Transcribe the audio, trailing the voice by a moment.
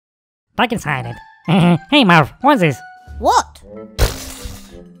Duck inside it. Hey Marv, what's this? What?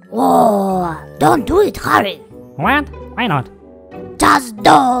 Whoa, don't do it, Harry. What? Why not? Just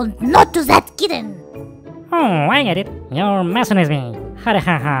don't, not to that kitten. Oh, I get it. You're messing with me. Ha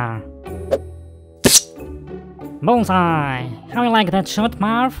ha ha. Bullseye. How you like that shot,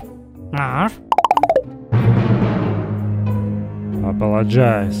 Marv? Marv?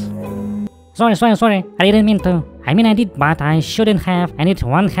 Apologize. Sorry. I didn't mean to. I mean I did, but I shouldn't have, and it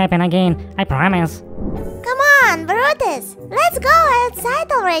won't happen again. I promise. Come on, Brutus. Let's go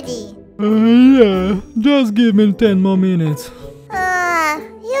outside already. Yeah, just give me 10 more minutes.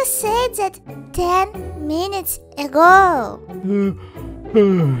 You said that 10 minutes ago.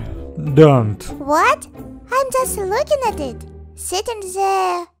 Don't. What? I'm just looking at it. Sitting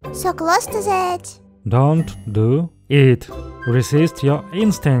there, so close to that. Don't do it. Resist your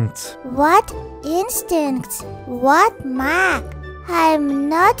instincts. What instincts? What, Mac? I'm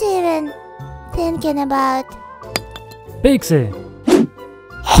not even thinking about. Pixie!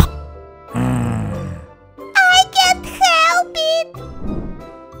 I can't help it!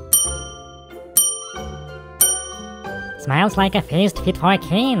 Smells like a feast fit for a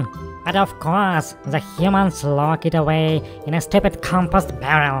king. But of course, the humans lock it away in a stupid compost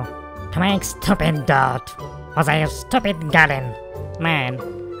barrel to make stupid dirt for their stupid garden. Man,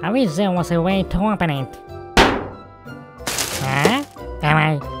 I wish there was a way to open it. Huh? Am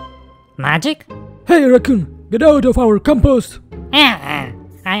I magic? Hey raccoon, get out of our compost!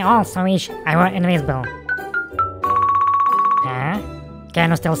 I also wish I were invisible. Huh?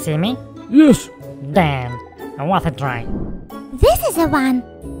 Can you still see me? Yes! Damn, worth a try. This is the one.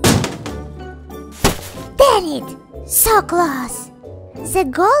 Damn it! So close! The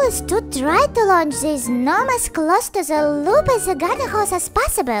goal is to try to launch this gnome as close to the loop as the garden hose as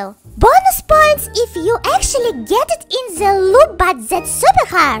possible. Bonus points if you actually get it in the loop, but that's super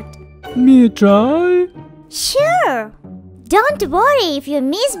hard. Me try? Sure. Don't worry if you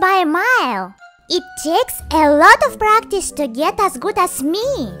miss by a mile. It takes a lot of practice to get as good as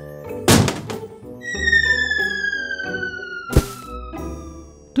me.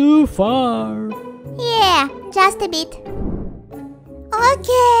 Too far. Yeah, just a bit.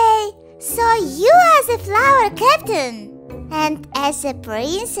 Okay, so you are the flower captain. And as a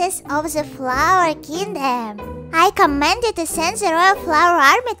princess of the flower kingdom, I command you to send the royal flower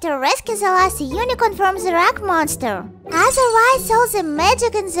army to rescue the last unicorn from the rock monster. Otherwise, all the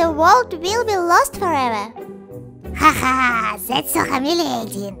magic in the world will be lost forever. Haha, that's so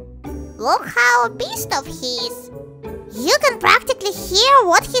humiliating. Look how pissed off he is. You can practically hear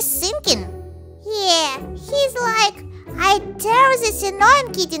what he's thinking. Yeah, he's like, I'd tear this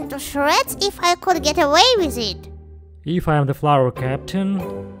annoying kitten to shreds if I could get away with it. If I am the flower captain,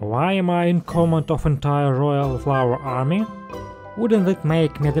 why am I in command of entire royal flower army? Wouldn't that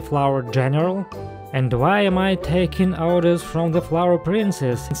make me the flower general? And why am I taking orders from the flower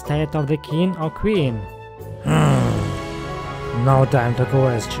princess instead of the king or queen? No time to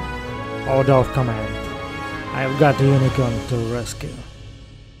question. Order of command. I've got a unicorn to rescue.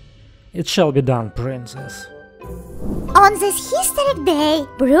 It shall be done, princess. On this historic day,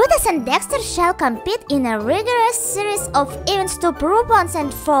 Brutus and Dexter shall compete in a rigorous series of events to prove once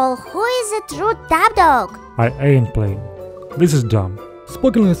and for all who is the true top dog. I ain't playing. This is dumb.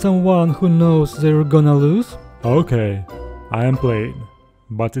 Spoken as someone who knows they're gonna lose? Okay, I am playing,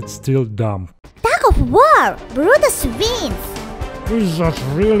 but it's still dumb. Tug of war! Brutus wins! Is that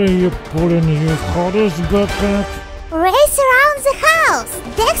really you pulling your hardest backpack? Race around the house!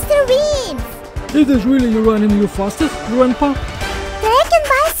 Dexter wins! Is this really you running your fastest, Grandpa? Taken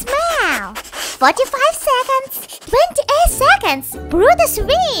by smell! 45 seconds! 28 seconds! Brutus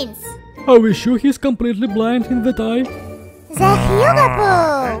wins! Are we sure he's completely blind in that eye? The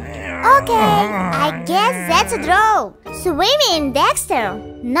Hugapoo! Okay, I guess that's a draw. Swimming, Dexter.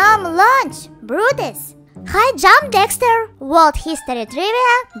 Gnome launch, Brutus. High jump, Dexter. World history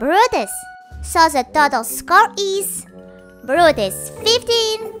trivia, Brutus. So the total score is Brutus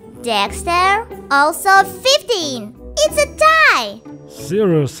 15, Dexter also 15. It's a tie.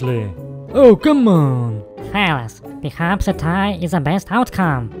 Seriously? Oh, come on. Fellas, perhaps a tie is the best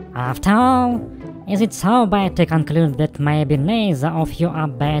outcome. After all, is it so bad to conclude that maybe neither of you are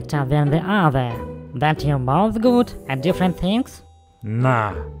better than the other? That you're both good at different things?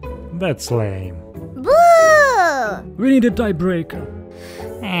 Nah, that's lame. Boo! We need a tiebreaker.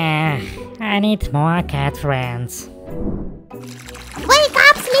 I need more cat friends. Wake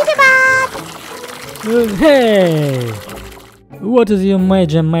up, sleepy butt! Hey! What is your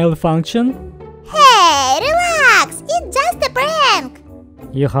major malfunction? Hey, relax! It's just a prank!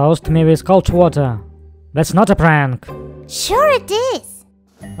 You host me with cold water. That's not a prank. Sure it is.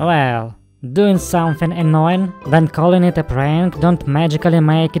 Well, doing something annoying, then calling it a prank don't magically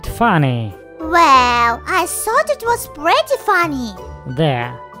make it funny. Well, I thought it was pretty funny.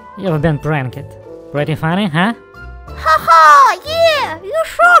 There, you've been pranked. Pretty funny, huh? Haha, yeah, you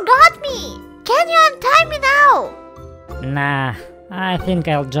sure got me. Can you untie me now? Nah, I think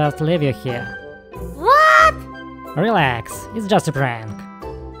I'll just leave you here. What? Relax, it's just a prank.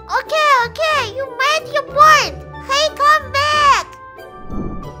 Okay, you made your point. Hey, come back.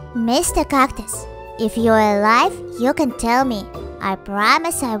 Mr. Cactus, if you're alive, you can tell me. I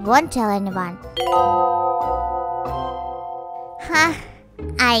promise I won't tell anyone. Huh,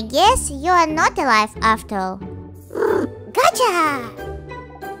 I guess you are not alive after all. Gotcha!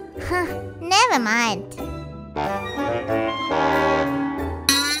 Huh, never mind.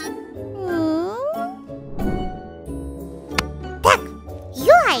 Tak,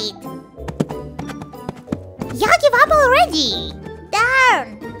 you are it. You give up already. Darn.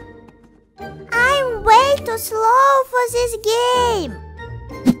 I'm way too slow for this game.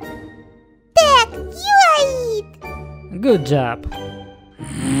 Tak, you are it. Good job.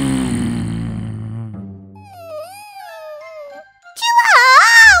 Chill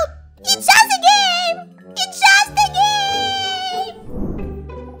out! It's just a game! It's just a game!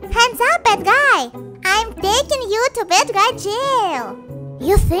 Hands up, bad guy! I'm taking you to bad guy jail.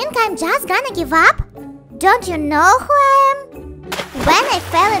 You think I'm just gonna give up? Don't you know who I am? When I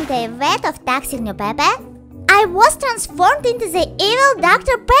fell into a vat of toxic New Pepe, I was transformed into the evil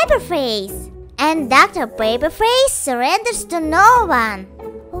Dr. Paperface. And Dr. Paperface surrenders to no one.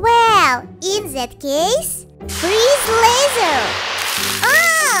 Well, in that case, freeze laser!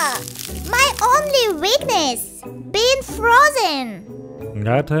 Ah! My only weakness! Being frozen!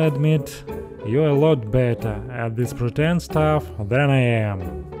 Gotta admit, you're a lot better at this pretend stuff than I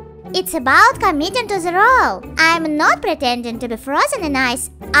am. It's about committing to the role. I'm not pretending to be frozen in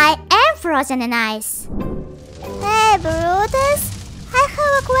ice. I am frozen in ice. Hey, Brutus, I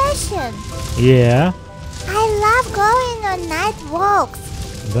have a question. Yeah? I love going on night walks.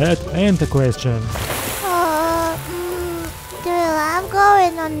 That ain't a question. Do you love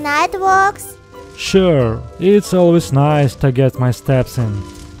going on night walks? Sure, it's always nice to get my steps in.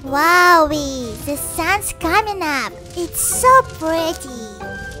 Wowie, the sun's coming up. It's so pretty.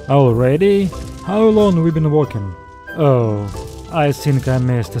 Already? How long we been walking? Oh, I think I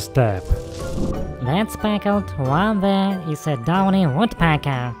missed a step. That speckled one there is a downy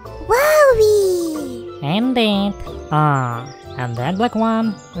woodpecker. Wowie! Indeed. Ah, and that black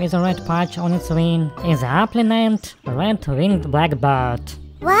one with a red patch on its wing is aptly named red-winged blackbird.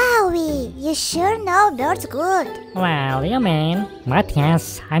 Wowie, you sure know birds good. Well, you mean, but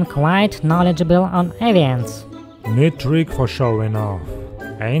yes, I'm quite knowledgeable on avians. Neat trick for showing off.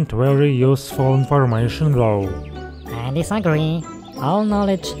 Ain't very useful information though. I disagree. All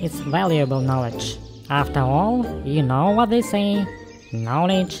knowledge is valuable knowledge. After all, you know what they say.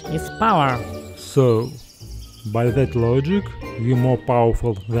 Knowledge is power. So, by that logic, you more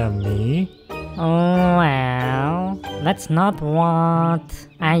powerful than me? Oh, well, that's not what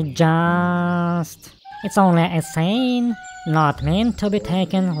I just... It's only a saying, not meant to be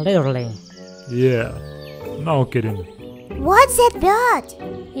taken literally. Yeah, no kidding. What's that bird?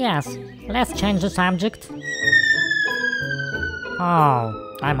 Yes, let's change the subject.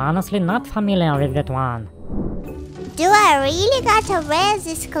 Oh, I'm honestly not familiar with that one. Do I really gotta wear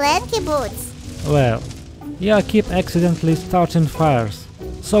these clanky boots? Well, yeah, keep accidentally starting fires.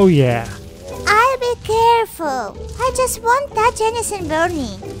 So yeah. I'll be careful. I just won't touch anything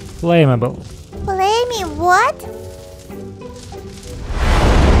burning. Flammable. Play me what?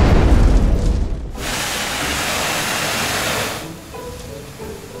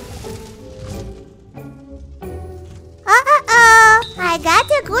 I got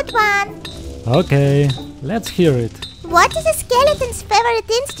a good one. Okay, let's hear it. What is a skeleton's favorite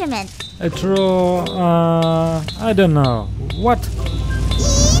instrument? A true, I don't know. What?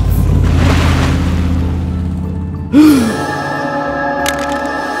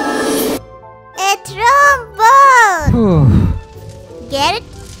 A trombone! Get it?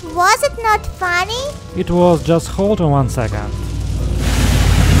 Was it not funny? It was just hold on 1 second.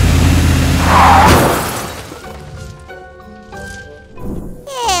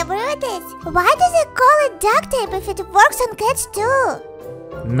 Hey, Brutus, why does it call it duct tape if it works on cats too?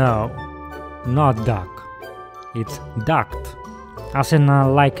 No, not duck. It's duct. As in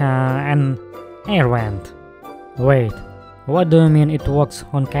like an air vent. Wait, what do you mean it works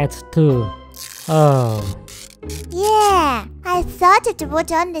on cats too? Oh. Yeah, I thought it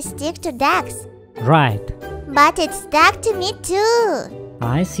would only stick to ducks. Right. But it stuck to me too.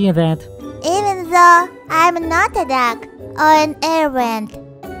 I see that. Even though I'm not a duck or an air vent.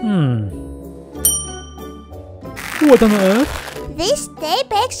 What on earth? This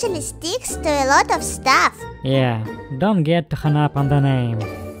tape actually sticks to a lot of stuff. Yeah, don't get hung up on the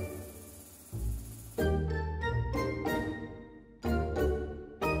name.